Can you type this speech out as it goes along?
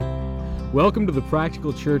Welcome to the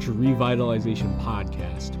Practical Church Revitalization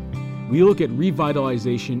Podcast. We look at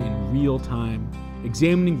revitalization in real time,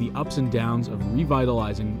 examining the ups and downs of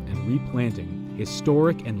revitalizing and replanting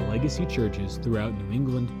historic and legacy churches throughout New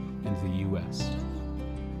England and the U.S.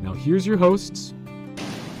 Now here's your hosts.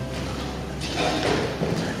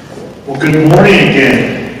 Well, good morning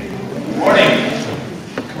again. Good morning.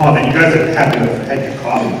 Come on, man, you guys have had to have had your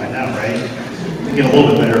coffee by now, right? You get a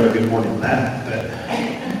little bit better of a good morning than that, but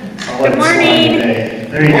I'll let it slide today.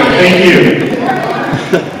 There you go, thank you.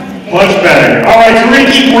 Much better. All right, so we're going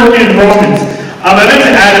to keep working in Romans. I meant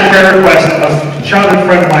to add a prayer request. A childhood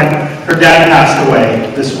friend of mine, her dad passed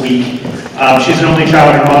away this week. She's an only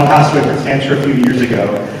child. Her mom passed away from cancer a few years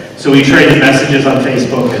ago. So we traded messages on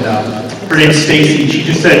Facebook, and her name's Stacy. She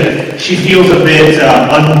just said she feels a bit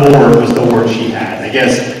unmoored was the word she had. I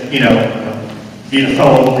guess, being a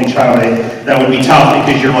fellow only child, that would be tough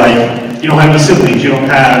because you're like, you don't have any siblings, you don't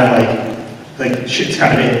have like shit's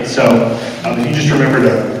kind of it. So if you just remember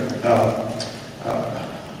to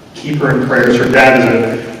keep her in prayers. Her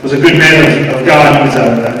dad was a good man of God. He was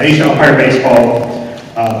an Asian umpire baseball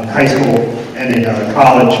in high school and in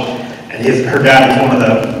college, and her dad was one of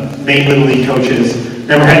the main Little League coaches.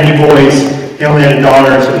 Never had any boys. He only had a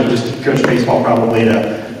daughter, so he just coached baseball probably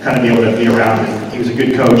to kind of be able to be around. And he was a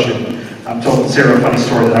good coach, and I'm told Sarah a funny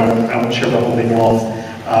story that I won't share the whole big long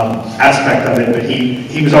aspect of it, but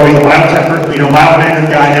he was always a mild-tempered, mild-mannered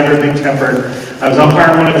guy, never a big tempered. I was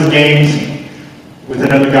umpiring one of his games with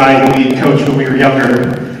another guy who we had coached when we were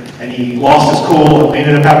younger, and he lost his cool, and we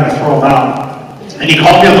ended up having to throw him out. And he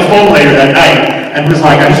called me on the phone later that night and was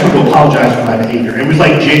like, I just want to apologize for my behavior. It was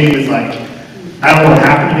like genuine, like, I don't know what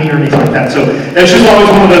happened to me or anything like that. So that's just always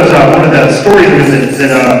one of the stories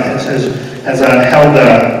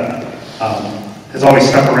has always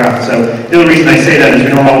stuck around. So the only reason I say that is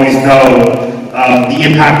we don't always know the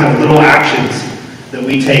impact of little actions that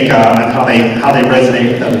we take and how they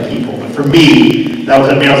resonate with other people. But for me, I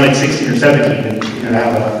was like 16 or 17, and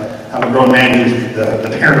have a grown man who's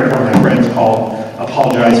the parent of one of my friends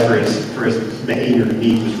apologized for his behavior to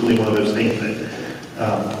me. Was really one of those things that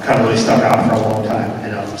kind of really stuck out for a long time,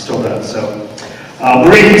 and still does. So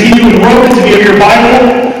we're going to continue in Romans. If you have your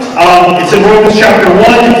Bible, it's in Romans chapter 1.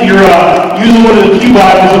 If you're using one of the Pew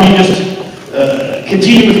Bibles, let me just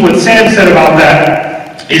continue with what Sam said about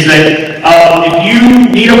that, is that if you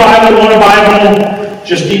need a Bible, want a Bible,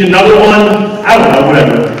 just need another one, I don't know,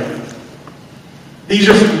 whatever.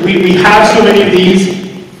 We have so many of these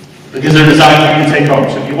because they're designed for you to take home.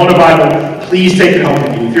 So if you want a Bible, please take it home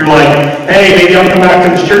with you. If you're like, hey, maybe I'll come back to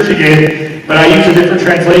this church again, but I use a different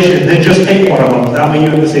translation, then just take one of them. That way you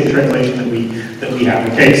have the same translation that we have.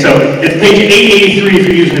 Okay, so it's page 883 if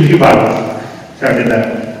you're using a Pew Bible. Sorry, I did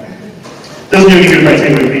that. Doesn't do any good if I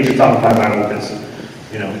take away pages off my Bible because,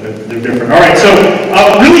 they're different. All right, so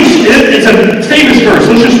really, it's a famous verse.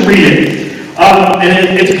 Let's just read it.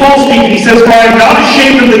 And it's Paul speaking. He says, "For I am not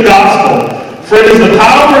ashamed of the gospel, for it is the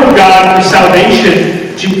power of God for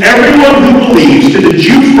salvation to everyone who believes, to the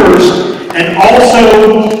Jew first, and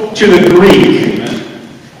also to the Greek."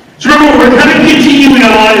 So remember, we're kind of continuing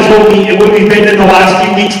on as what we've been in the last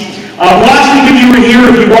few weeks. Last week, if you were here,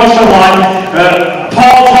 if you watched online,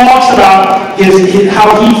 Paul talks about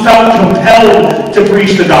how he felt compelled to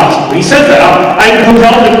preach the gospel. He says that, I'm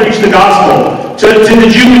compelled to preach the gospel to the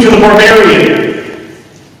Jew and to the barbarian.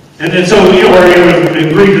 And so, or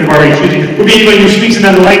in Greek and barbarian, would be anybody who speaks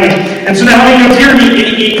another language. And so now he comes here,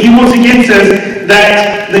 he once again says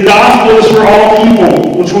that the gospel is for all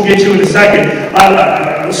people, which we'll get to in a second.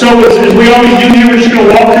 So as we always do here, we're just going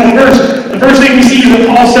to walk through the verse. The first thing we see is that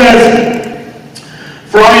Paul says,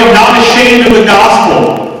 "For I am not ashamed of the gospel."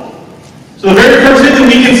 So the very first thing that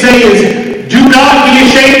we can say is, do not be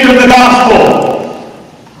ashamed of the gospel.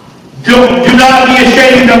 Do not be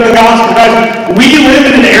ashamed of the gospel. Guys, we live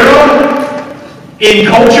in an era, in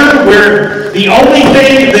culture, where the only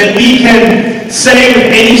thing that we can say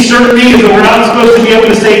with any certainty is that we're not supposed to be able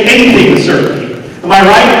to say anything with certainty. Am I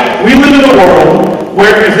right? We live in a world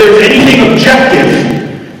where if there's anything objective,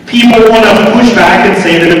 people want to push back and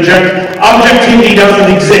say that objectivity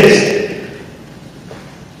doesn't exist.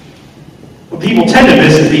 What people tend to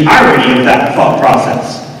miss is the irony of that thought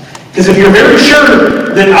process. Because if you're very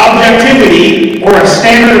sure that objectivity or a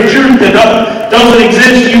standard of truth that doesn't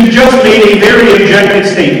exist, you've just made a very objective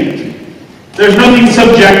statement. There's nothing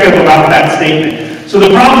subjective about that statement. So the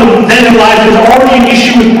problem then lies is already an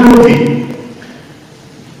issue with worldview.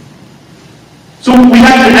 So we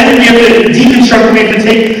have to deconstruct, we have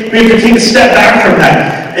to take a step back from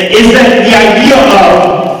that. Is that the idea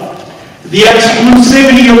of the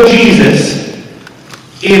exclusivity of Jesus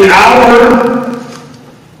in our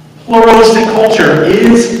pluralistic culture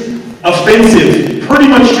is offensive pretty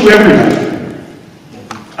much to everybody.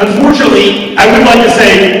 Unfortunately, I would like to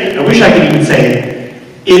say, I wish I could even say,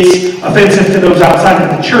 it's offensive to those outside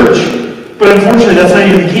of the church, but unfortunately that's not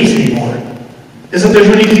even the case anymore. Isn't there's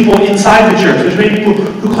many people inside the church, there's many people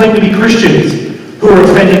who claim to be Christians who are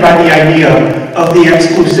offended by the idea of the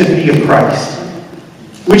exclusivity of Christ,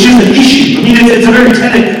 which is an issue. I mean, it's a very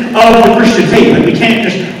tenet of the Christian faith, but we can't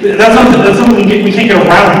just, that's something we can't get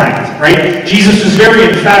around that, right? Jesus is very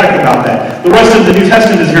emphatic about that. The rest of the New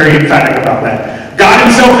Testament is very emphatic about that. God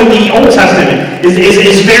himself in the Old Testament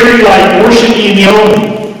is very like, worship me in the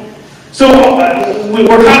only. So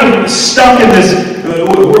we're kind of stuck in this,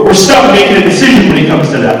 we're stuck making a decision when it comes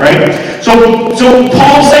to that, right? So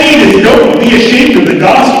Paul's saying is, don't be ashamed of the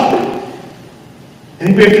gospel. I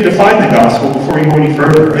think we have to define the gospel before we go any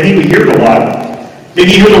further. I think we hear it a lot.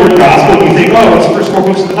 Maybe you hear the word gospel and you think, oh, it's the first 4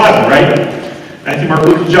 books of the Bible, right? Matthew, Mark,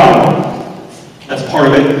 Luke, and John. That's part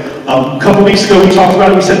of it. A couple weeks ago we talked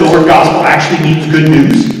about it. We said the word gospel actually means good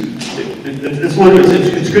news. It's literally,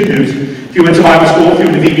 it's good news. If you went to Bible school, if you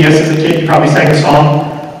went to VBS as a kid, you probably sang a song.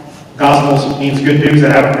 Gospel means good news.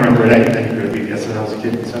 I don't remember it. I didn't go to VBS when I was a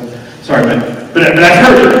kid. So sorry, but I've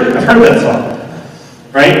heard it. I've heard that song.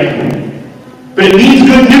 Right? But it means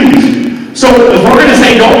good news. So if we're going to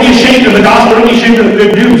say don't be ashamed of the gospel, don't be ashamed of the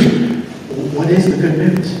good news, what is the good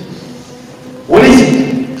news? What is it?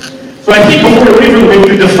 So I think before we leave,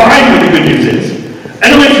 we define what the good news is. And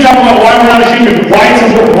then we have to talk about why we're not ashamed of it, why it's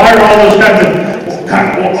important, why are all those kinds of,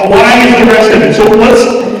 why is the rest of it. So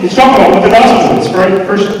let's talk about what the gospel is. Right?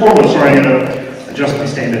 First and foremost, sorry, I'm going to adjust my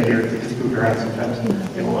stand-up here because I move around sometimes. I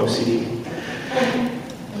get a little OCD.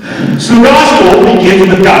 So the gospel begins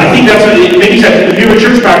with God. I think that's what it makes sense. If you have a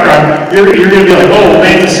church background, you're going to be like, oh,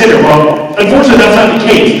 man's a sinner. Well, unfortunately, that's not the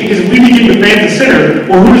case. Because if we begin with man's a sinner,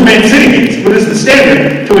 well, who does man sin against? What is the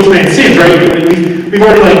standard to which man sins, right? We've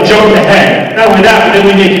already jumped ahead. Not only that, but then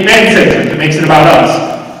we make it man-centric. It makes it about us.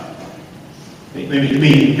 Let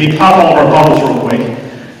me pop all of our bubbles real quick.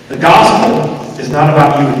 The gospel is not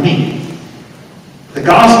about you and me. The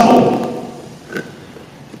gospel,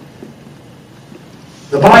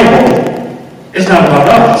 the Bible, is not about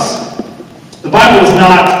us. The Bible is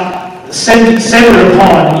not centered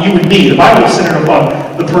upon you and me. The Bible is centered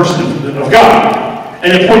upon the person of God.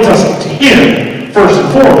 And it points us to Him first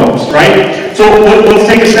and foremost, right? So let's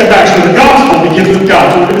take a step back. So the gospel begins with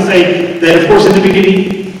God. So we're going to say that, of course, in the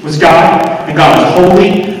beginning was God, and God is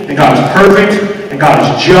holy, and God is perfect, and God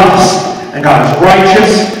is just, and God is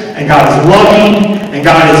righteous, and God is loving, and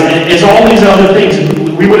God is all these other things.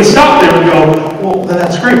 And we would have stopped there and go, well,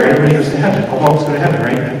 that's great, right? Everybody goes to heaven. All dogs go to heaven,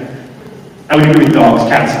 right? I would agree with dogs.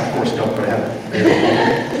 Cats, of course, don't go to heaven.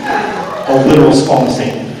 A literal spawn of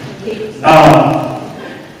Satan. Are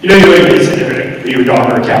you a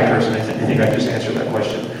dog or a cat person? I think I just answered that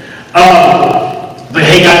question. But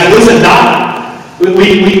hey, guys, listen,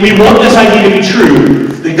 we want this idea to be true,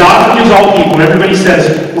 that God forgives all people, and everybody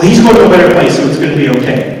says, well, He's going to a better place, so it's going to be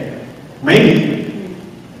okay. Maybe.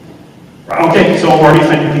 Okay, so I'm already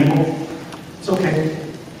offending people. It's okay.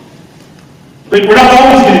 But we're not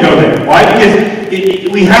always going to go there. Why? Because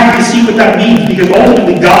we have to see what that means. Because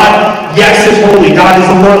ultimately, God, yes, is holy. God is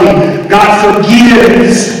loving. God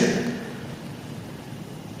forgives.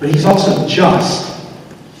 But He's also just.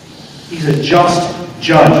 He's a just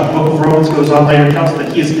judge. The book of Romans goes on later and tells us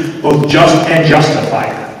that He is both just and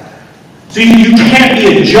justifier. So you can't be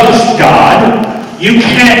a just God. You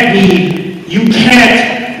can't be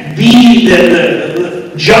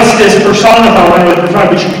the justice personified,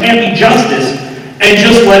 but you can't be justice and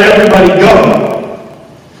just let everybody go.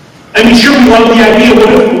 I mean, sure, we love the idea.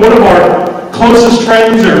 What if our closest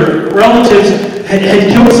friends or relatives had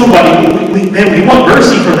killed somebody? We want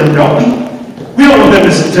mercy for them, don't we? We don't want them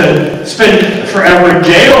to spend forever in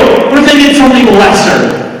jail. What if they did something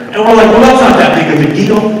lesser? And we're like, well, that's not that big of a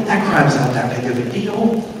deal. That crime's not that big of a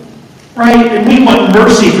deal. Right? And we want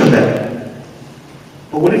mercy for them.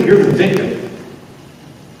 But what if you're the victim?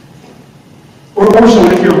 Or more so,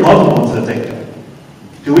 what if your loved one's the victim?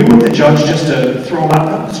 Do we want the judge just to throw them out?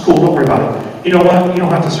 Oh, it's cool, don't worry about it. You know what? You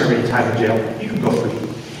don't have to serve any time in jail. You can go free.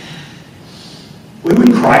 We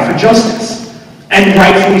would cry for justice. And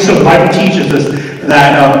rightfully so. The Bible teaches us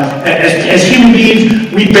that as human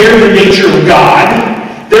beings, we bear the nature of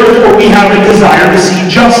God. Therefore, we have a desire to see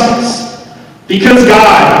justice. Because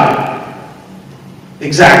God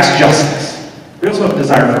exacts justice. We also have a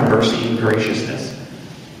desire for mercy and graciousness.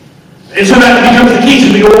 And so that becomes the case.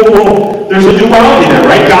 And we go, well, there's a duality there,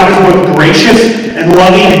 right? God is both gracious and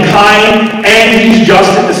loving and kind, and He's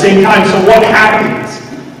just at the same time. So what happens?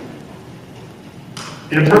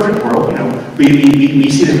 In a perfect world, we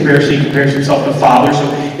see the comparison. He compares himself to father. So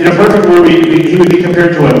in a perfect world, he would be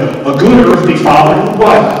compared to a good earthly father who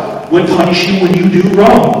what? Would punish you when you do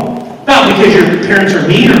wrong. Not because your parents are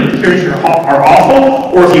mean or your parents are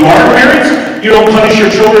awful, or if you are parents, you don't punish your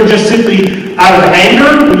children just simply out of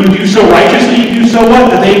anger. When you do so righteously, you do so what?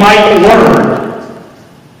 That they might learn.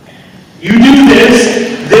 You do this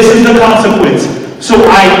is the consequence. So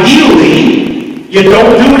ideally, you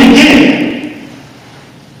don't do it again.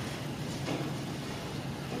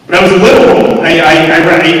 When I was little,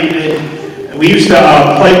 we used to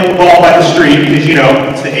play ball by the street because,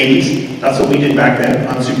 it's the 80s. That's what we did back then,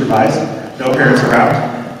 unsupervised. No parents around.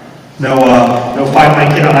 No Find My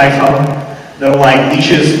Kid on iPhone. No,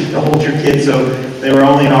 leashes to hold your kids so they were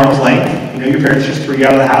only an arm's length. Your parents just threw you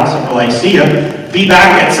out of the house and were like, see ya. Be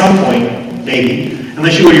back at some point, maybe.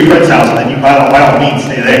 Unless you go to your friend's house, and then you by all means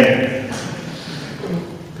stay there.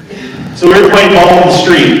 So we were playing ball on the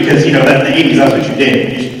street because, in the 80s, that's what you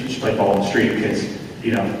did. You just played ball on the street because,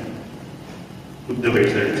 nobody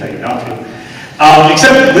was there to tell you not to.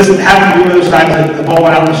 Except this happened to be one of those times that the ball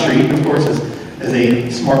went out on the street, of course, as a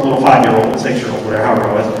smart little 5-year-old, 6-year-old, whatever, however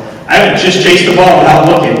I was. I would just chase the ball without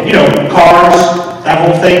looking. Cars, that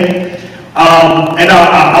whole thing. And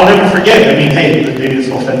I'll never forget. Hey, maybe this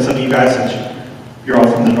will offend some of you guys since you're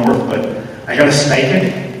all from the north, but I got a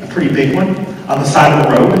spanking, a pretty big one, on the side of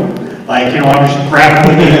the road. I'm just grabbing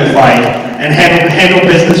the things and handle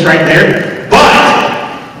business right there. But,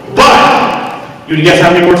 you guess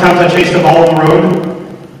how many more times I chased the ball on the road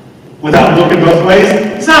without looking both ways?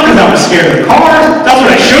 It's not because I was scared of cars. That's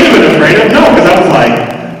what I should have been afraid of. No, because I was like,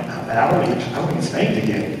 I don't get spanked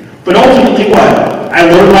again. But ultimately what? I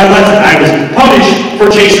learned my lesson. I was punished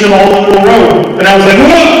for chasing the ball on the road. But I was like,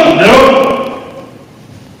 no.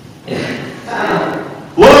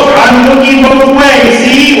 Look, I'm looking both ways.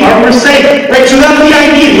 See? We're safe. Right? So that's the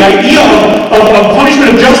idea. The idea of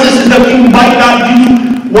punishment, of justice, is that we might not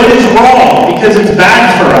do what is wrong because it's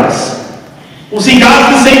bad for us. Well, see,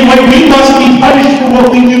 God's the same way. We must be punished for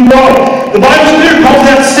what we do wrong. The Bible's clear, calls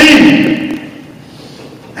that sin.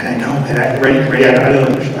 And I know that I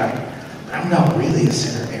don't push back. But I'm not really a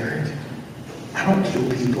sinner, Eric. I don't kill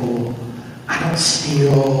people. I don't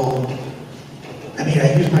steal. I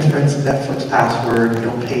use my friend's Netflix password and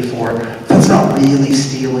don't pay for it. That's not really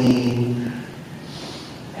stealing.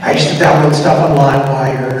 I used to download stuff on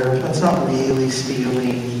LimeWire. That's not really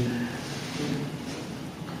stealing.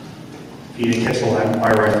 If you didn't catch the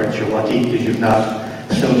LimeWire reference, you're lucky because you've not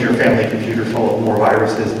filled your family computer full of more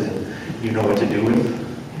viruses than you know what to do with.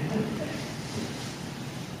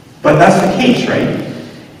 But that's the case, right?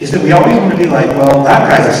 Is that we always want to be like, well, that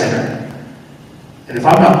guy's a sinner. And if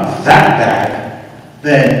I'm not that bad,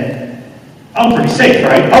 then I'm pretty safe,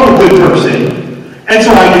 right? I'm a good person. And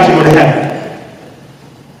so I get to go to heaven.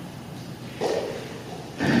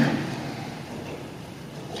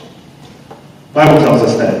 The Bible tells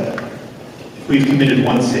us that if we've committed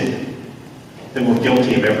one sin, then we're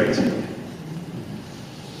guilty of every sin.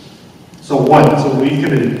 So we've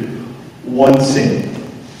committed one sin.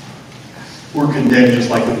 We're condemned just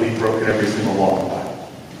like if we've broken every single law of the Bible.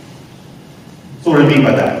 So what do I mean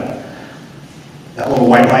by that? That little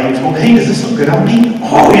white light you told, hey, does this look good on me?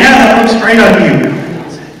 Oh yeah, that looks great on you.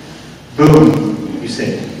 Boom, you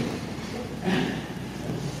sin.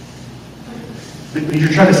 But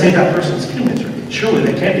you're trying to save that person's feelings, right? Surely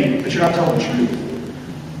they can be, but you're not telling the truth.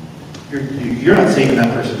 You're not saving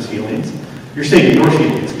that person's feelings. You're saving your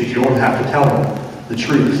feelings because you don't have to tell them the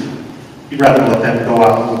truth. You'd rather let them go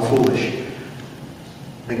out and look foolish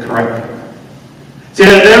than correct them. See,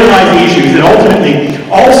 there lies the issue, is that ultimately,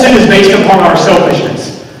 all sin is based upon our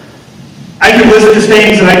selfishness. I can list these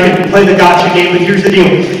things and I can play the gotcha game, but here's the deal.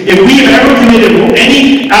 If we have ever committed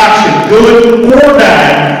any action, good or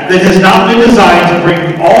bad, that has not been designed to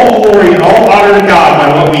bring all glory and all honor to God by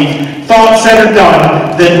what we thought, said, or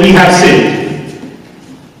done, then we have sinned.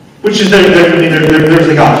 Which is, there's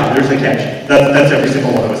the gotcha, there's the catch. That's every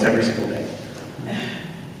single one of us, every single day.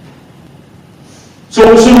 So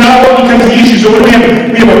now what becomes the issue? So what do we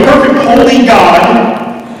have? We have a perfect, holy God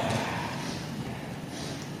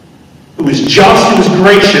who is just, who is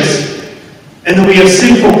gracious, and then we have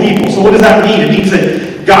sinful people. So what does that mean? It means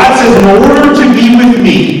that God says, in order to be with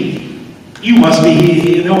me, you must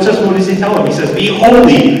be, in the Old Testament, what does he tell him? He says, be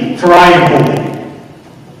holy, for I am holy.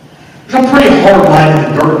 There's a pretty hard line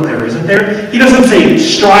in the dirt there, isn't there? He doesn't say,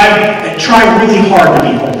 strive and try really hard to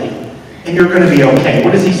be holy, and you're going to be okay.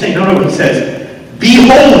 What does he say? No, he says, be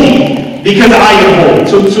holy, because I am holy.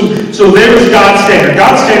 So there's God's standard.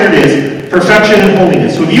 God's standard is perfection and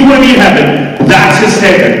holiness. So if you want to be in heaven, that's his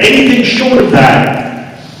standard. Anything short of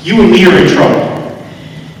that, you and me are in trouble.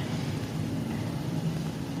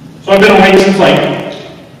 So I've been awake since like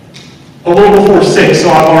a little before 6, so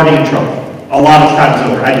I'm already in trouble. A lot of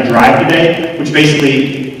times over. I had to drive today, which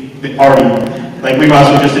basically already, like we might as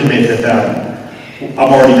well just admit that I'm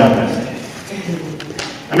already done with.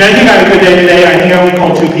 I mean, I think I had a good day today. I think I only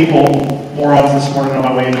called 2 people, morons, this morning on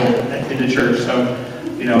my way into church. So,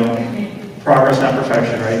 progress, not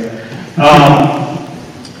perfection, right?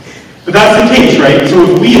 But that's the case, right? So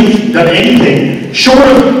if we have done anything short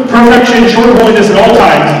of perfection, short of holiness at all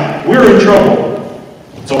times, we're in trouble.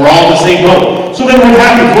 So we're all in the same boat. So then what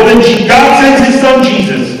happens? Well, then God sends His Son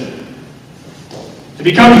Jesus to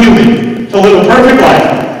become human, to live a perfect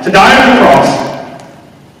life, to die on the cross.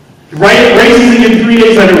 He raises again 3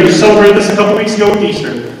 days later. We just celebrated this a couple weeks ago with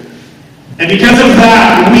Easter. And because of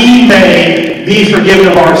that, we may be forgiven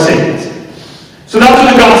of our sins. So that's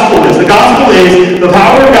what the gospel is. The gospel is the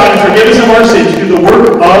power of God to forgive us of our sins through the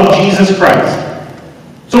work of Jesus Christ.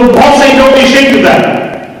 So Paul's saying, don't be ashamed of that.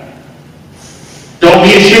 Don't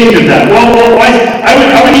be ashamed of that. Well, I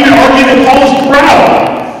would even argue that Paul's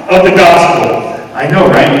proud of the gospel. I know,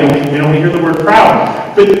 right? We don't hear the word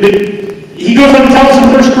proud. But he goes on to tell us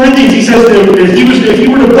in 1 Corinthians, he says that if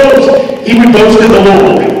he were to boast, he would boast in the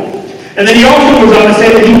Lord. And then he also goes on to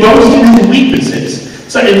say that he boasts in his weaknesses.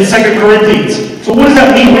 So in 2 Corinthians. So what does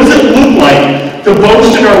that mean? What does it look like to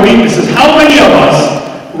boast in our weaknesses? How many of us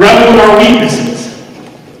revel in our weaknesses?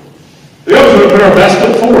 We always put our best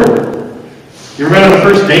foot forward. You ever been on a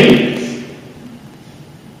first date?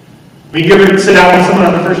 I mean, you ever sit down with someone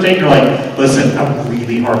on the first date and you're like, listen, I'm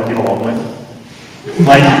really hard to get along with.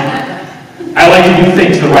 Like, I like to do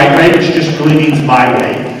things the right way, which just really means my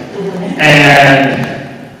way.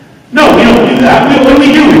 And no, we don't do that. What do?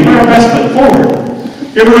 We put our best foot forward.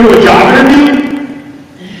 You ever go to a job interview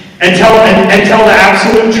and tell the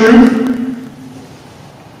absolute truth?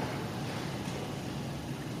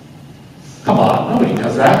 Come on, nobody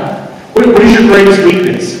does that. What is your greatest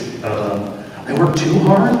weakness? I work too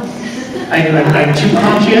hard. I'm too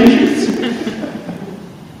conscientious.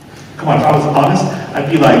 Come on, if I was honest, I'd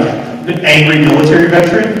be like an angry military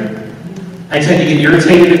veteran. I tend to get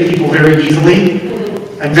irritated at people very easily.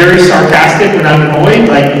 I'm very sarcastic when I'm annoyed.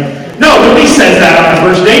 No, nobody says that on the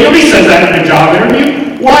first date. Nobody says that in a job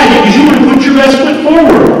interview. Why? Because you want to put your best foot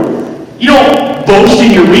forward. You don't boast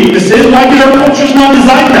in your weaknesses. Why? Because our culture's not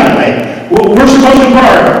designed that way. We're supposed to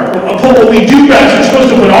put what we do best. We're supposed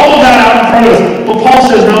to put all of that out in front of us. But Paul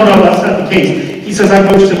says, no, that's not the case. He says, I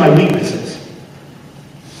boast in my weaknesses.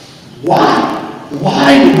 Why?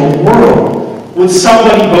 Why in the world would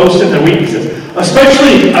somebody boast in their weaknesses?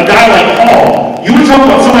 Especially a guy like Paul. You would talk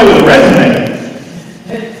about somebody with a resume.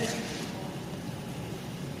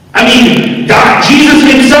 I mean, God, Jesus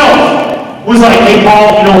himself was like, hey,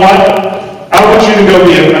 Paul, you know what? I want you to go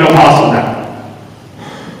be an apostle now.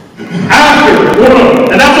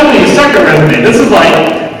 And that's only his second resume. This is like,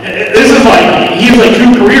 he has like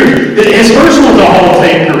 2 careers. His first one was a Hall of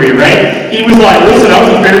Fame career, right? He was like, listen, I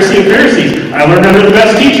was a Pharisee of Pharisees. I learned under the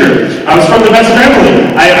best teacher. I was from the best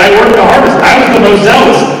family. I worked the hardest. I was the most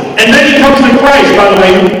zealous. And then he comes to Christ, by the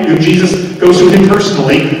way, who Jesus goes to him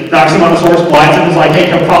personally, knocks him on his horse, blinds him, and is like,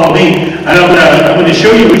 hey, come follow me. And I'm going to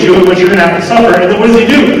show you what you're going to have to suffer. And then what does he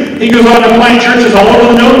do? He goes on to plant churches all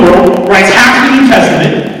over the known world, writes half the New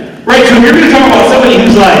Testament. Right, so if you're going to talk about somebody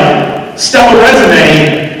who's like, stellar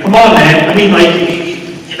resume, come on, man. I mean,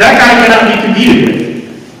 that guy cannot be competed with.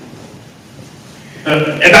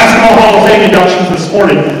 And Basketball Hall of Fame inductions this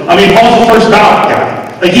morning. I mean, Paul's the first ballot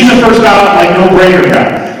guy. He's a first ballot, no-brainer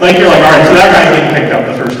guy. You're like, all right, so that guy's getting picked up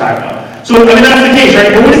the first time now. So, I mean, that's the case,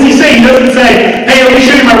 right? But what does he say? He doesn't say, hey, let me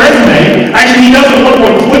show you my resume. Actually, he doesn't look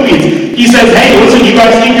like Philippians. He says, hey, listen, you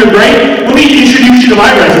guys think you're great? Let me introduce you to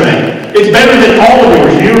my resume. It's better than all of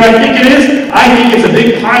yours. You know what I think it is? I think it's a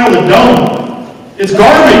big pile of dung. It's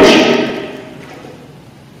garbage.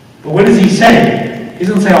 But what does he say? He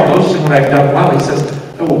doesn't say, I'll boast in what I've done well. He says,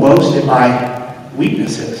 I will boast in my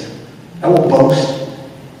weaknesses. I will boast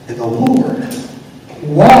in the Lord.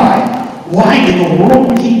 Why? Why in the world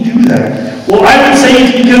would he do that? Well, I would say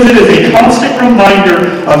it's because it is a constant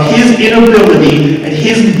reminder of his inability and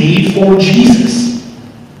his need for Jesus.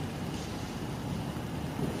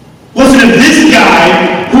 Listen, if this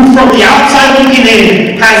guy, who from the outside looking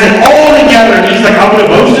in, has it all together, and he's like, I'm going to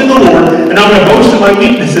boast in the Lord, and I'm going to boast in my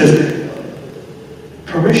weaknesses,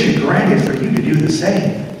 permission granted for you to do the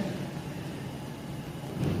same.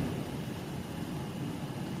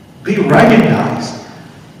 Be recognized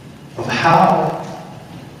of how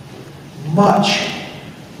much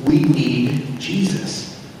we need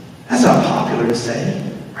Jesus. That's not popular to say,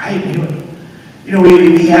 right?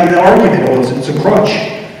 We have the argument, oh, it's a crutch.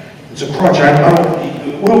 It's a crutch.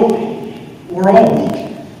 Well, we're all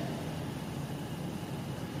weak.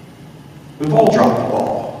 We've all dropped the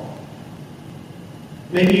ball.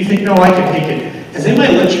 Maybe you think, no, I can take it. Has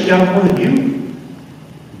anybody let you down more than you?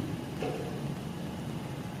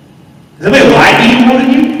 Has anybody lied to you more than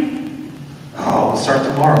you? Oh, we'll start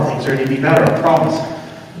tomorrow. Things are going to be better, I promise.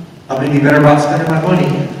 I'm going to be better about spending my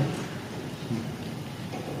money.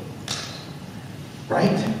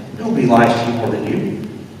 Right? Nobody lies to you more than you.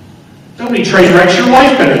 Nobody trade wrecks your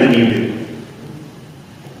life better than you do.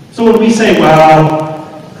 So when we say, well,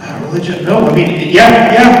 religion, no, I mean,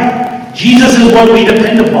 yeah, Jesus is what we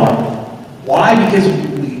depend upon. Why? Because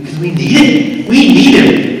we need it. We need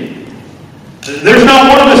Him. There's not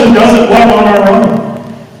one of us who does it well on our own.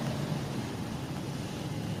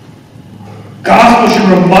 Gospel should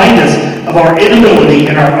remind us of our inability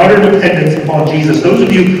and our utter dependence upon Jesus. Those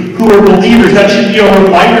of you who are believers, that should be a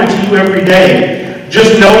reminder to you every day.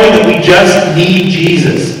 Just knowing that we just need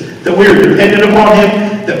Jesus. That we are dependent upon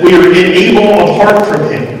Him. That we are unable apart from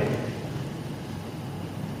Him.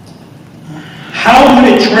 How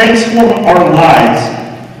would it transform our lives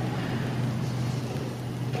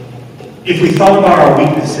if we thought about our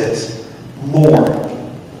weaknesses more?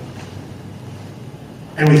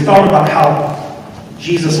 And we thought about how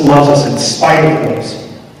Jesus loves us in spite of those.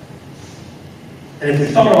 And if we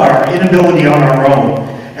thought about our inability on our own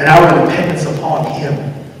and our dependence upon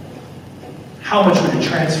Him, how much would it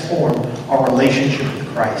transform our relationship with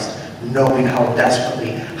Christ, knowing how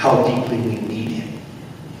desperately, how deeply we need Him?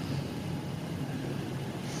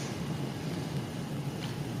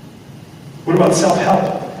 What about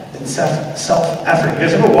self-help and self-effort? You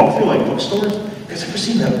guys ever walk through like bookstores? You guys ever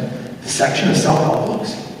seen the section of self-help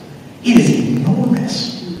books? It is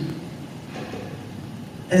enormous.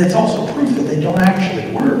 And it's also proof that they don't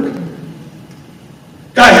actually work.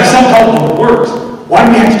 Guys, if self-help book works, why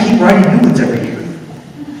do we have to keep writing new ones every year?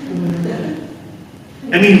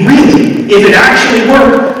 I mean, really, if it actually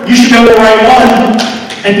worked, you should be able to write one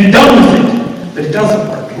and be done with it. But it doesn't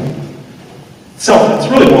work. It's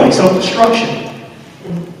really more like self-destruction.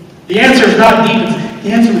 The answer is not deep. The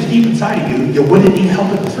answer is deep inside of you. You wouldn't need help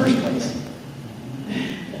in the first place.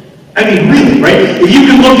 I mean, really, right? If you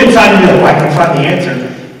can look inside and be like, well, I can find the answer,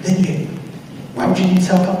 then why would you need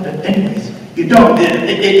self-help anyways? You don't.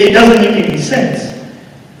 It doesn't make any sense.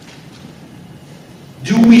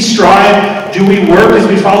 Do we strive? Do we work as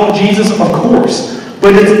we follow Jesus? Of course.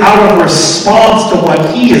 But it's out of response to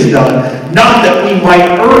what He has done, not that we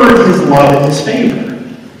might earn His love and His favor.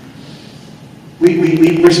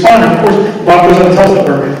 We respond, and of course, Bob goes on and tells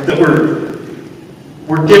us that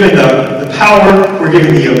we're given the power, we're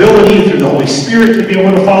given the ability through the Holy Spirit to be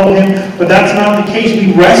able to follow Him, but that's not the case.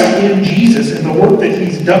 We rest in Jesus and the work that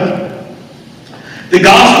He's done. The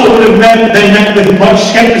gospel would have been met with much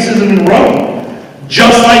skepticism in Rome,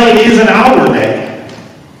 just like it is in our day.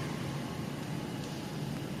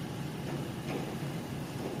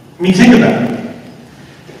 I mean, think about it.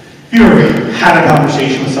 If you ever had a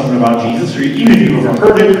conversation with someone about Jesus, or even if you've ever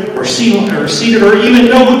heard it, or seen it, or even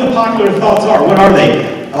know what the popular thoughts are, what are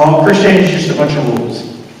they? Oh, Christianity is just a bunch of rules.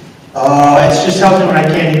 It's just telling me what I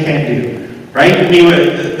can and can't do. Right? I mean,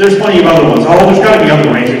 there's plenty of other ones. Oh, there's got to be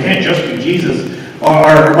other ways. It can't just be Jesus.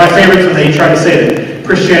 Or my favorites when they try to say that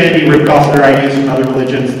Christianity ripped off their ideas from other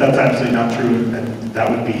religions. That's absolutely not true, and that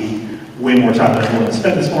would be way more time than I want to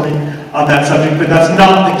spend this morning on that subject, but that's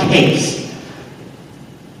not the case.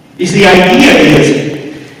 You see, the idea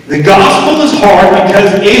is the gospel is hard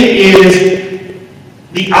because it is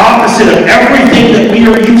the opposite of everything that we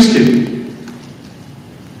are used to.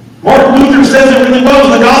 Martin Luther says it really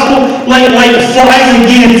well. The gospel like flies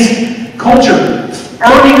against culture.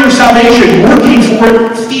 Earning your salvation, working for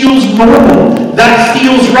it, feels normal. That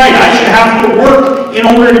feels right. I should have to work in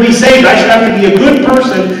order to be saved. I should have to be a good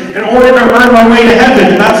person in order to earn my way to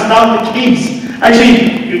heaven. And that's not the case.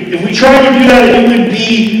 Actually, if we tried to do that, it would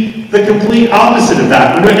be the complete opposite of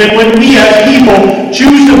that. And when we as people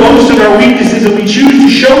choose to boast of our weaknesses and we choose to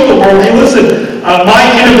show the world, hey, listen, my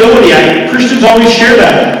inability, Christians always share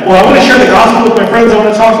that. Well, I want to share the gospel with my friends. I want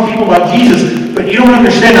to talk to people about Jesus. But you don't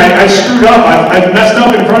understand. I screwed up. I've messed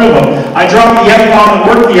up in front of them. I dropped the F-bomb at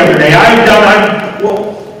work the other day.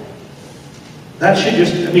 That should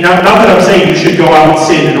just, not that I'm saying you should go out and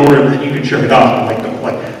sin in order that you can share the gospel.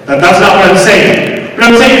 That's not what I'm saying. What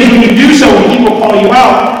I'm saying is when you do so, when people call you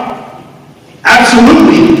out,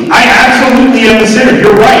 absolutely, I absolutely am a sinner.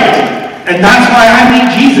 You're right. And that's why I need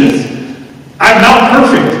Jesus. I'm not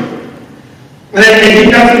perfect. And I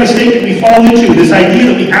think that's a mistake that we fall into, this idea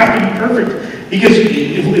that we have to be perfect. Because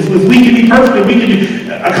if we can be perfect and we can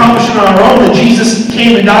accomplish it on our own, then Jesus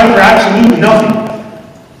came and died for absolutely nothing.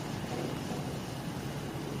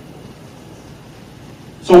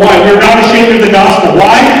 So why? We're not ashamed of the gospel.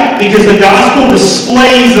 Why? Because the gospel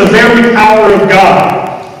displays the very power of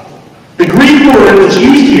God. The Greek word that's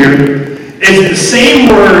used here is the same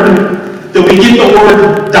word that we get the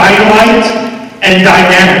word dynamite and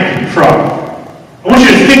dynamic from. I want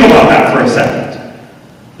you to think about that for a second.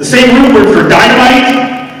 The same root word for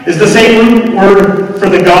dynamite is the same root word for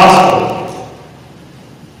the gospel.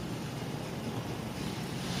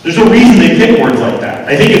 There's no reason they pick words like that.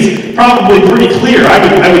 I think it's probably pretty clear.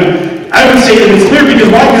 I would say that it's clear because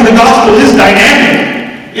why? Because the gospel is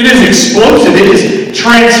dynamic. It is explosive. It is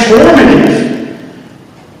transformative.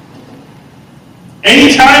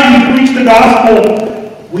 Anytime we preach the gospel,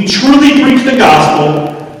 we truly preach the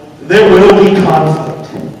gospel, there will be conflict.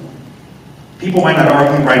 People might not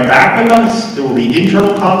argue right back with us. There will be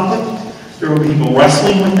internal conflict. There will be people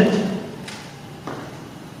wrestling with it.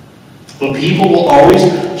 But people will always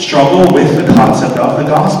struggle with the concept of the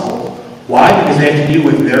gospel. Why? Because they have to deal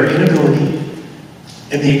with their inability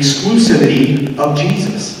and the exclusivity of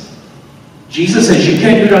Jesus. Jesus says, you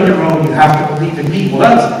can't do it on your own. You have to believe in me.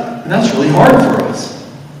 Well, that's really hard for us.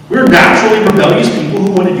 We're naturally rebellious people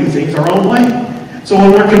who want to do things our own way. So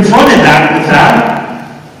when we're confronted with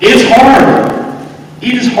that, it's hard.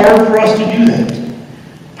 It is hard for us to do that.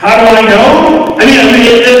 How do I know?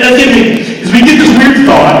 Because we get this weird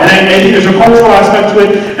thought, and I think there's a cultural aspect to it,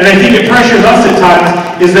 and I think it pressures us at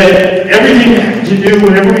times, is that everything to do,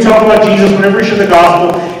 whenever we talk about Jesus, whenever we share the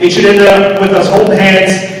gospel, it should end up with us holding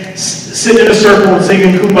hands, sitting in a circle and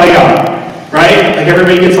singing Kumbaya, right? Like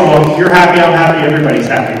everybody gets along, you're happy, I'm happy, everybody's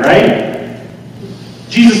happy, right?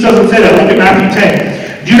 Jesus doesn't say that. Look at Matthew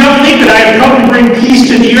 10. Do not think that I have come to bring peace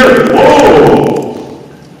to the earth. Whoa!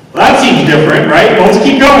 Well, that seems different, right? Well, let's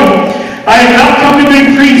keep going. I have not come to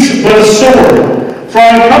bring peace, but a sword. For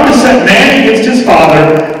I have come to set man against his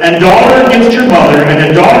father, and daughter against her mother,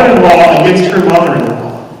 and a daughter-in-law against her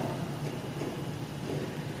mother-in-law.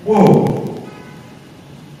 Whoa.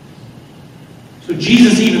 So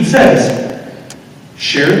Jesus even says,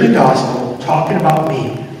 sharing the gospel, talking about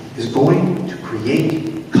me, is going to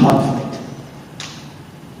create conflict.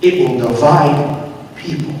 It will divide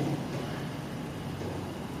people.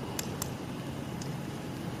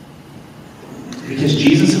 Because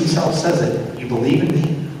Jesus himself says it. You believe in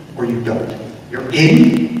me or you don't. You're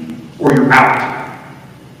in or you're out.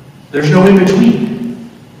 There's no in between.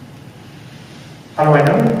 How do I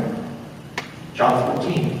know? John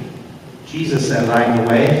 14. Jesus says, I am the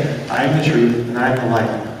way, I am the truth, and I am the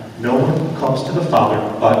life. No one comes to the Father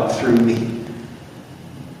but through me.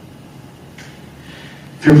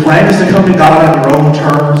 If your plan is to come to God on your own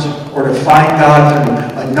terms or to find God through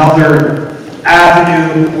another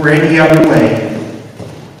avenue or any other way,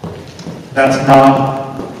 that's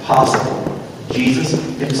not possible. Jesus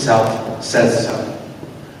himself says so.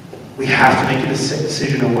 We have to make a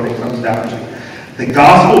decision on what it comes down to. The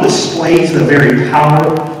gospel displays the very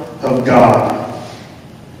power of God.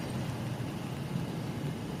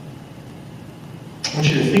 I want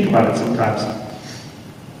you to think about it sometimes.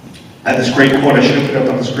 I have this great quote I should have put up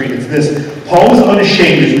on the screen. It's this. Paul is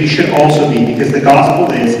unashamed as we should also be, because the gospel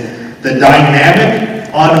is the dynamic,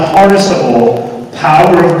 unharnessable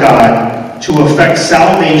power of God to effect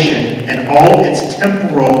salvation and all its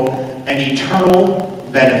temporal and eternal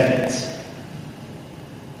benefits.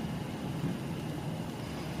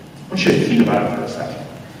 I want you to think about it for a second.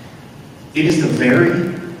 It is the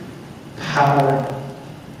very power,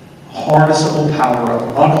 unharnessable power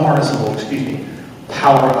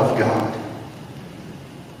of God.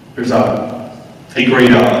 There's a great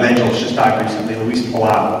evangelist just died recently, Luis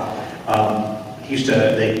Palau. He used to,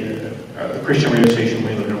 the Christian radio station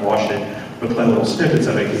when he lived in Washington would play little snippets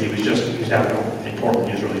of it because he was down in Portland,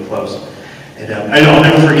 he was really close. And I'll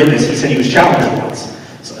never forget this. He said he was challenged once.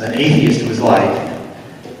 So an atheist was arguing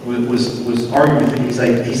with him.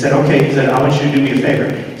 He said, okay, I want you to do me a favor.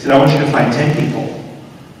 He said, I want you to find 10 people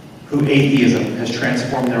who atheism has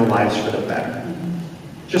transformed their lives for the better.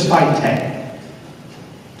 Just find 10.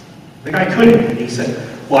 The guy couldn't. He said,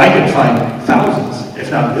 well, I could find thousands, if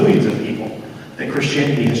not millions of people that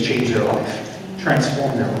Christianity has changed their life,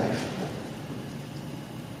 transformed their life.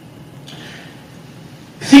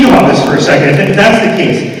 Think about this for a second. If that's the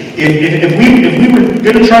case, if we were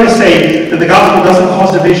going to try to say that the gospel doesn't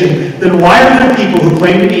cause division, then why are there people who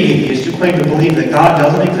claim to be atheists, who claim to believe that God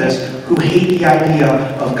doesn't exist, who hate the idea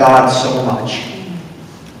of God so much?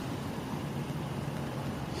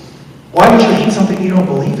 Why would you hate something you don't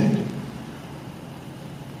believe in?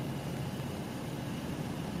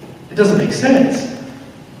 It doesn't make sense.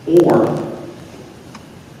 Or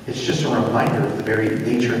it's just a reminder of the very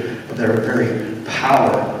nature of their very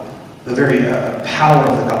power, the very power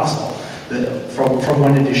of the gospel, from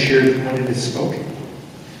when it is shared, when it is spoken.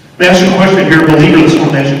 Let me ask you a question. If you're a believer this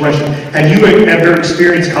morning, let me ask you a question. Have you ever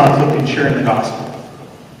experienced conflict in sharing the gospel?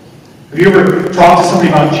 Have you ever talked to somebody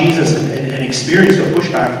about Jesus and experienced a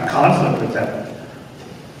pushback, conflict with them?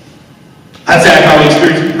 I'd say I probably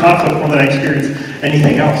experienced conflict more than I experienced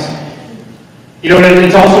anything else. You know, and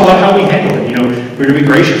it's also about how we handle it. You know, we're to be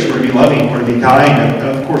gracious, we're to be loving, we're to be kind.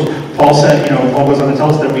 And of course, Paul said, you know, Paul goes on to tell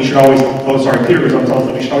us that we should always, Peter goes on to tell us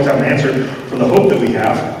that we should always have an answer for the hope that we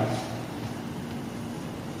have.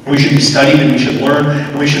 We should be studied and we should learn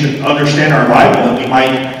and we should understand our Bible and we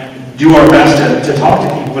might do our best to talk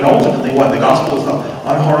to people. But ultimately, what? The gospel is the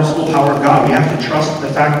unharnessable power of God. We have to trust the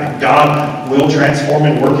fact that God will transform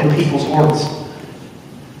and work in people's hearts.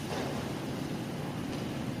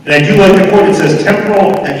 And I do like the quote. It says,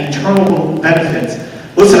 temporal and eternal benefits.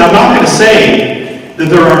 Listen, I'm not going to say that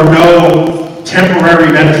there are no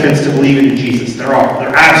temporary benefits to believing in Jesus. There are.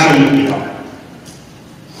 There absolutely are.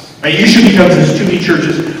 Right? Usually because there's too many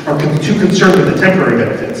churches are too concerned with the temporary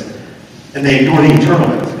benefits and they ignore the eternal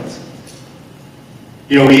benefits.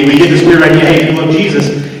 You know, we get this weird idea, hey, if you love Jesus,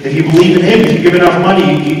 if you believe in Him, if you give enough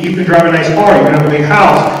money, you can drive a nice car, you can have a big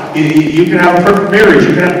house, you can have a perfect marriage,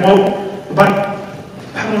 you can have, well, but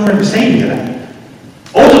I don't ever say any of that.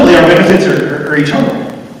 Ultimately, our benefits are eternal.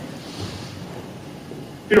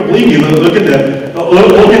 If you don't believe me, look at the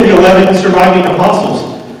 11 surviving apostles.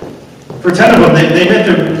 For 10 of them, they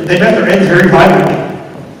met their ends very violently.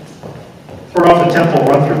 Poured off the temple,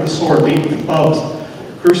 run through the sword, beaten with clubs,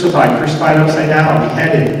 crucified upside down,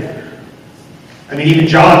 beheaded. I mean, even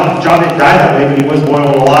John didn't die that way, but he was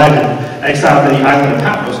boiled alive and exiled to the island of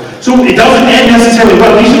Patmos. So it doesn't end necessarily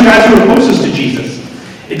well. These are the guys who are closest to Jesus.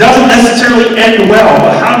 It doesn't necessarily end well,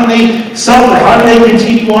 but how do they suffer? How do they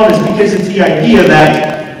continue on? It's because it's the idea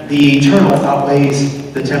that the eternal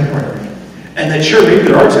outweighs the temporary. And that sure, maybe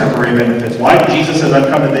there are temporary benefits. Why? Jesus says, I've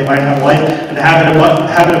come that they might have life and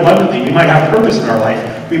have it abundantly. We might have purpose in our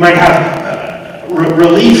life. We might have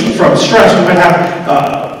relief from stress. We might have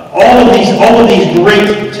all of these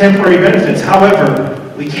great temporary benefits.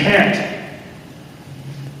 However, we can't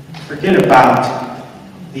forget about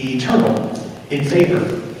the eternal in favor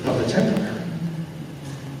of the temporary.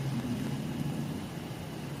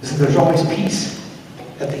 Listen, there's always peace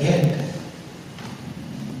at the end.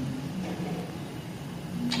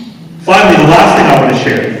 Finally, the last thing I want to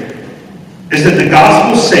share is that the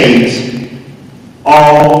gospel saves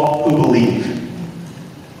all who believe.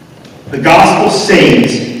 The gospel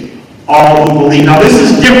saves all who believe. Now, this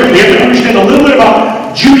is different. We have to understand a little bit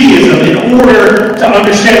about Judaism in order to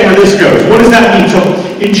understand where this goes. What does that mean? So,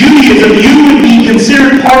 in Judaism, you would be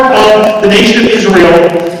considered part of the nation of Israel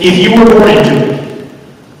if you were born into it.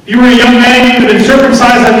 If you were a young man, you could have been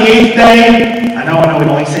circumcised on the 8th day. I know, we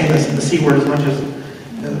don't like saying this, the C word as much as,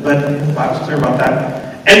 but the Bible's clear about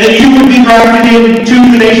that. And then you would be grafted into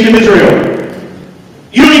the nation of Israel.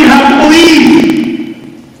 You don't even have to believe.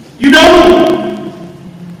 You don't.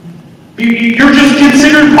 You're just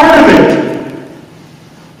considered part of it.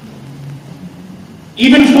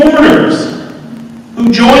 Even foreigners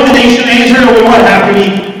who join the nation of Israel would have to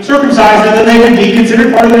be circumcised, and then they would be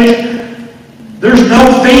considered part of the nation. There's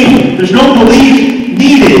no faith, there's no belief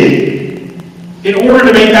needed in order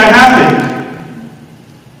to make that happen.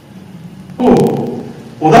 Oh,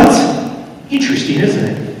 well, that's interesting, isn't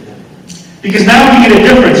it? Because now we get a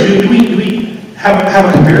difference. Do we have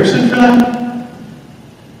a comparison for that?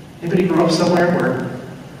 Anybody grew up somewhere where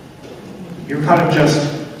you're kind of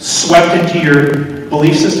just swept into your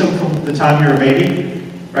belief system from the time you're a baby,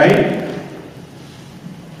 right?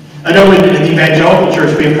 I know in the evangelical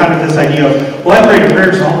church we have kind of this idea of, well, I prayed a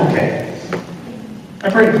prayer, so I'm okay. I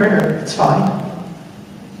prayed a prayer, it's fine.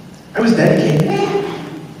 I was dedicated.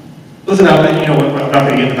 Listen, I'm not going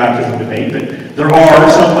to get into baptism debate, but there are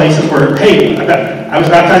some places where, hey, I was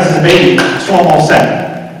baptized as a baby, so I'm all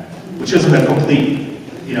set. Which isn't a complete,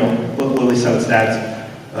 Lily said it's dad's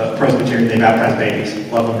Presbyterian, they baptize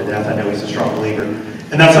babies. Love him to death, I know he's a strong believer.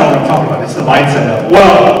 And that's not what I'm talking about. It's the mindset of,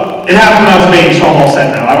 well, it happened when I was a baby, so I'm all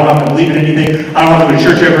set now. I don't have to believe in anything. I don't have to go to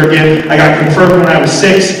church ever again. I got confirmed when I was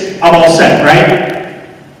 6. I'm all set, right?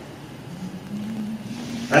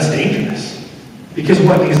 That's dangerous. Because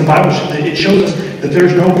what? Because the Bible shows us that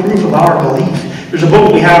there's no proof of our belief. There's a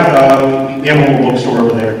book we have a little bookstore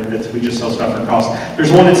over there. We just sell stuff for cost.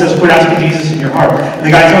 There's one that says, quit asking Jesus in your heart. And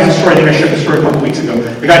the guy tells a story, I think I shared the story a couple weeks ago.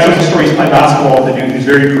 The guy tells a story, he's playing basketball with a dude who's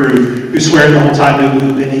very crude, who swears the whole time.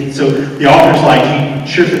 So the author's like, he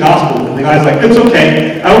shares the gospel. And the guy's like, it's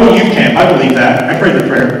okay. I went to youth camp. I believe that. I prayed the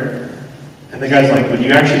prayer. And the guy's like, but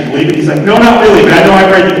you actually believe it? He's like, no, not really, but I know I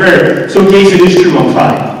prayed the prayer. So in case it is true, I'm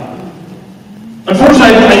fine.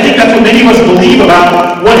 Unfortunately, I think that's what many of us believe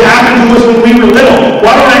about what happened to us when we were little.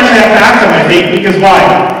 Well, I don't faith because why?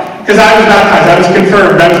 Because I was baptized, I was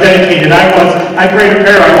confirmed, I was dedicated, I prayed a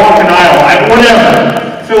prayer, I walked an aisle, whatever.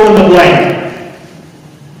 Fill in the blank.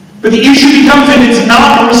 But the issue becomes that it's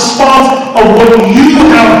not a response of what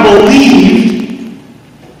you have believed,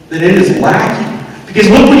 that it is lacking. Because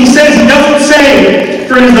look what he says. He doesn't say,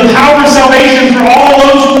 for it is the power of salvation for all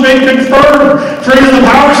those who have been confirmed. For it is the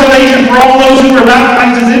power of salvation for all those who were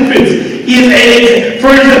baptized as infants.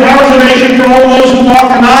 For it is the power of salvation for all those who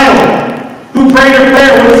walk an aisle, who prayed a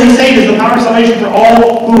prayer. What does he say? It is the power of salvation for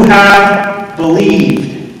all who have believed.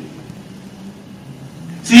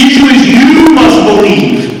 See, the issue is you must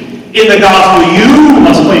believe in the gospel. You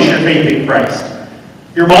must place your faith in Christ.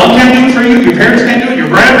 Your mom can't do it for you. Your parents can't do it. Your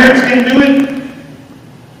grandparents can't do it.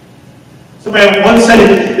 Somebody once said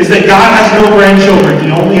it is that God has no grandchildren. He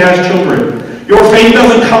only has children. Your faith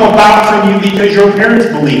doesn't come about from you because your parents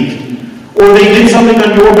believed or they did something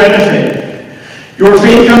on your benefit. Your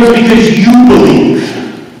faith comes because you believe.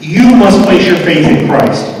 You must place your faith in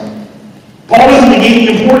Christ. Paul doesn't negate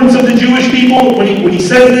the importance of the Jewish people. When he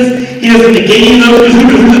says this, he doesn't negate those.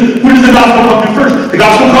 Who does the gospel come to first? The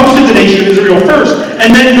gospel comes to the nation of Israel first,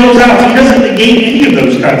 and then goes out. So he doesn't negate any of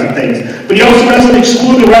those kinds of things. But he also doesn't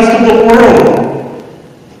exclude the rest of the world.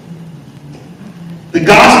 The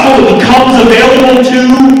gospel becomes available to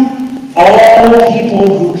all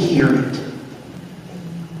people who hear it.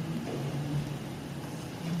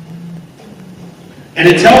 And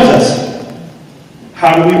it tells us,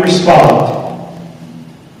 how do we respond?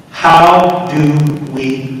 How do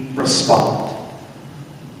we respond?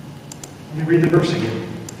 Let me read the verse again.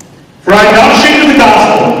 For I am not ashamed of the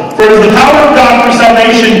gospel, for it is the power of God for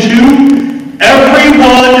salvation to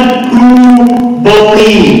everyone who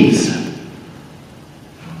believes.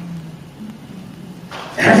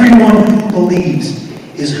 Everyone who believes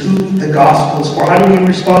is who the gospel is for. How do we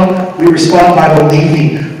respond? We respond by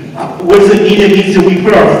believing. What does it mean? It means that we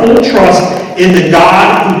put our full trust in the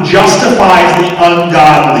God who justifies the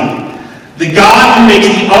ungodly. The God who makes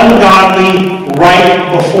the ungodly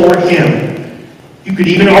right before Him. You could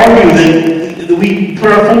even argue that we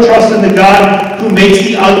put our full trust in the God who makes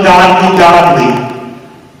the ungodly godly.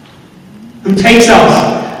 Who takes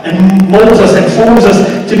us and molds us and forms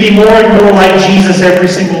us to be more and more like Jesus every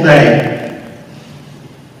single day.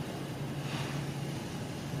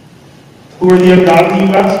 Who are the ungodly,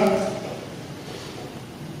 you ask?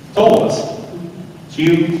 It's all of us. It's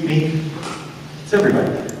you, me, it's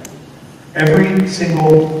everybody. Every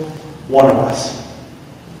single one of us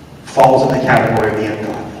falls in the category of the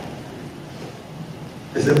ungodly.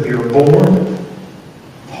 Is that we are born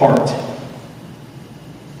apart.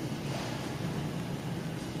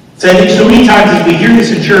 So I think so many times as we hear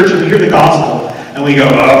this in church and we hear the gospel and we go,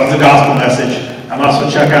 oh, it's the gospel message. I must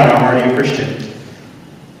well check out, I'm already a Christian.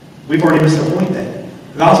 We've already missed the point then.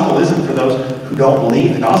 The gospel isn't for those who don't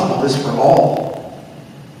believe. The gospel is for all.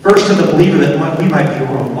 First to the believer, that we might be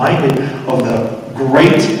reminded of the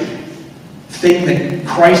great thing that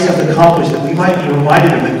Christ has accomplished, that we might be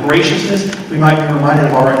reminded of the graciousness, we might be reminded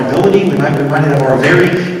of our inability, we might be reminded of our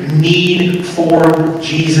very need for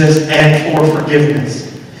Jesus and for forgiveness.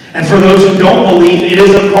 And for those who don't believe, it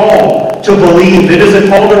is a call to believe. It is a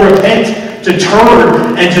call to repent, to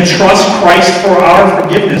turn, and to trust Christ for our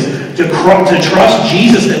forgiveness. To trust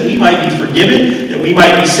Jesus that we might be forgiven, that we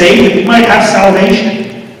might be saved, that we might have salvation.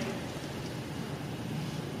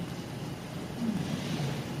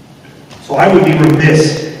 So I would be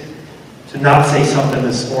remiss to not say something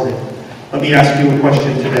this morning. Let me ask you a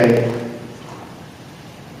question today.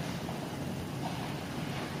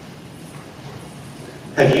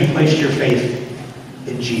 Have you placed your faith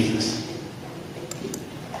in Jesus?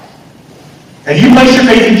 Have you placed your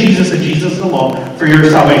faith in Jesus and Jesus alone for your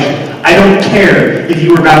salvation? I don't care if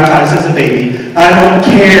you were baptized as a baby. I don't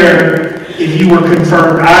care if you were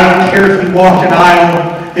confirmed. I don't care if you walked an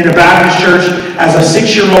aisle in a Baptist church as a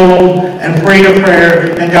 6-year-old and prayed a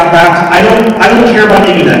prayer and got baptized. I don't care about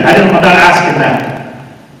any of that. I'm not asking that.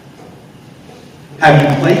 Have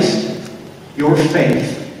you placed your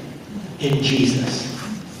faith in Jesus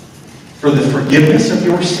for the forgiveness of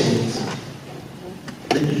your sins,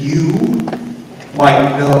 that you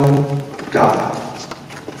might know God?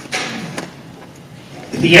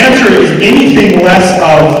 If the answer is anything less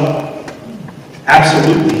of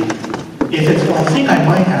absolutely, if it's, well, I think I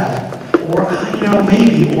might have, or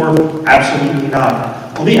maybe, or absolutely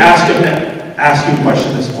not, let me ask you a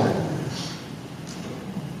question this morning.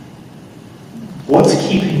 What's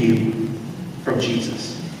keeping you from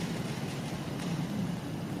Jesus?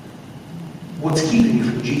 What's keeping you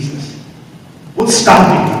from Jesus? What's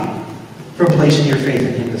stopping you from placing your faith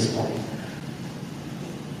in Him this morning?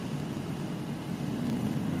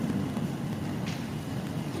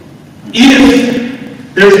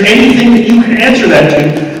 If there's anything that you can answer that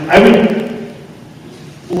to, I would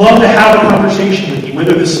love to have a conversation with you,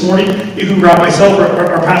 whether this morning you can grab myself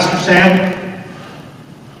or Pastor Sam.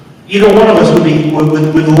 Either one of us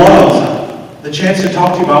would love the chance to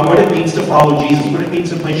talk to you about what it means to follow Jesus, what it means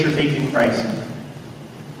to place your faith in Christ.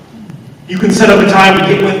 You can set up a time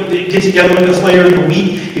to get together with us later in the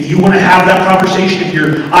week if you want to have that conversation. If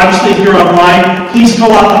you're online, please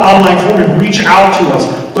fill out the online form and reach out to us.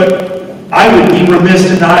 But I would be remiss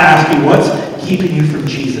to not ask you, what's keeping you from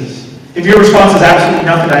Jesus? If your response is absolutely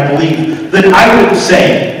nothing, I believe, then I would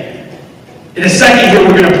say, in a second here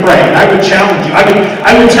we're going to pray, and I would challenge you.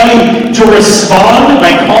 I would tell you to respond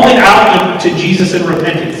by calling out to Jesus in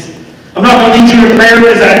repentance. I'm not going to lead you in prayer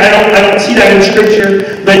because I don't see that in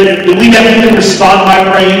Scripture, but we definitely respond by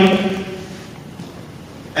praying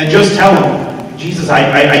and just tell him, Jesus,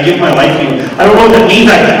 I give my life to you. I don't know what that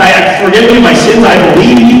means. I forgive me my sins. I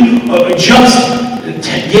believe in you.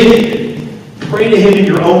 Pray to him in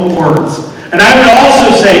your own words. And I would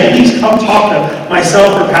also say, please come talk to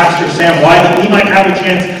myself or Pastor Sam White, that we might have a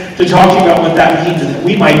chance to talk to you about what that means, and that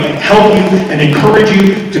we might help you and encourage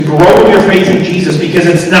you to grow in your faith in Jesus, because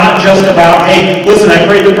it's not just about, hey, listen, I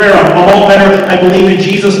prayed the prayer, I'm all better, I believe in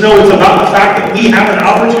Jesus. No, it's about the fact that we have an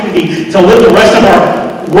opportunity to live the rest of our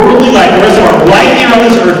worldly life, the rest of our life here on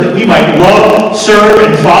this earth, that we might love, serve,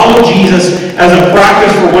 and follow Jesus as a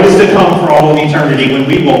practice for what is to come for all of eternity, when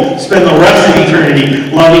we will spend the rest of eternity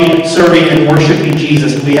loving, serving, and worshiping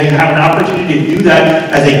Jesus. And we have an opportunity to do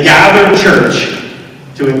that as a gathered church,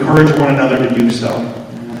 to encourage one another to do so.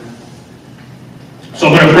 So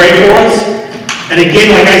I'm going to pray for us. And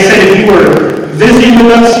again, like I said, if you were visiting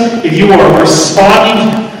with us, if you are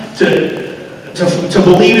responding to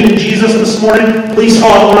believing in Jesus this morning, please fill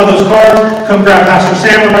out one of those cards. Come grab Pastor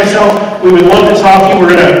Sam or myself. We would love to talk to you.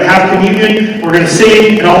 We're going to have communion. We're going to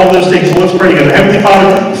sing and all of those things. So let's pray together. Heavenly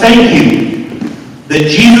Father, thank you that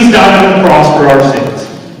Jesus died on the cross for our sins.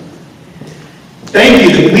 Thank you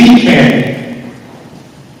that we can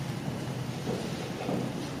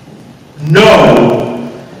know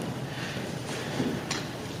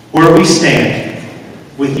where we stand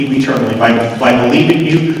with you eternally, by believing in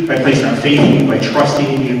you, by placing our faith in you, by trusting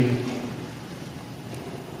in you.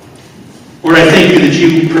 Lord, I thank you that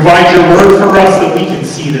you provide your word for us, that we can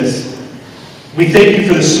see this. We thank you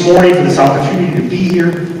for this morning, for this opportunity to be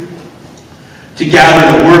here, to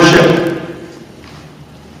gather, to worship.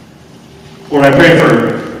 Lord, I pray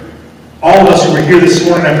for all of us who are here this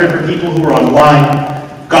morning. I pray for people who are online.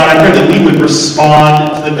 God, I pray that we would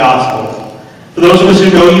respond to the gospel. For those of us who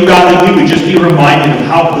know you, God, that we would just be reminded of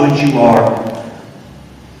how good you are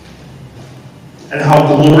and how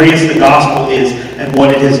glorious the gospel is and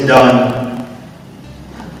what it has done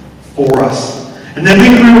for us. And then we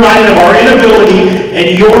can be reminded of our inability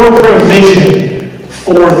and your provision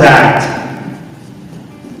for that.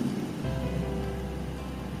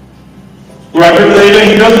 Lord, I pray for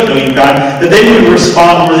anybody who doesn't know you, God, that they would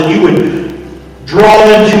respond, or that you would draw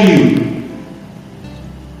them to you.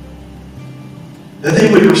 That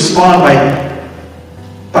they would respond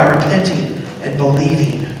by repenting and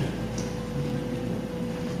believing.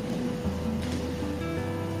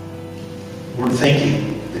 Lord, thank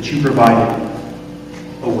you that you provided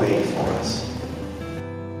a way for us.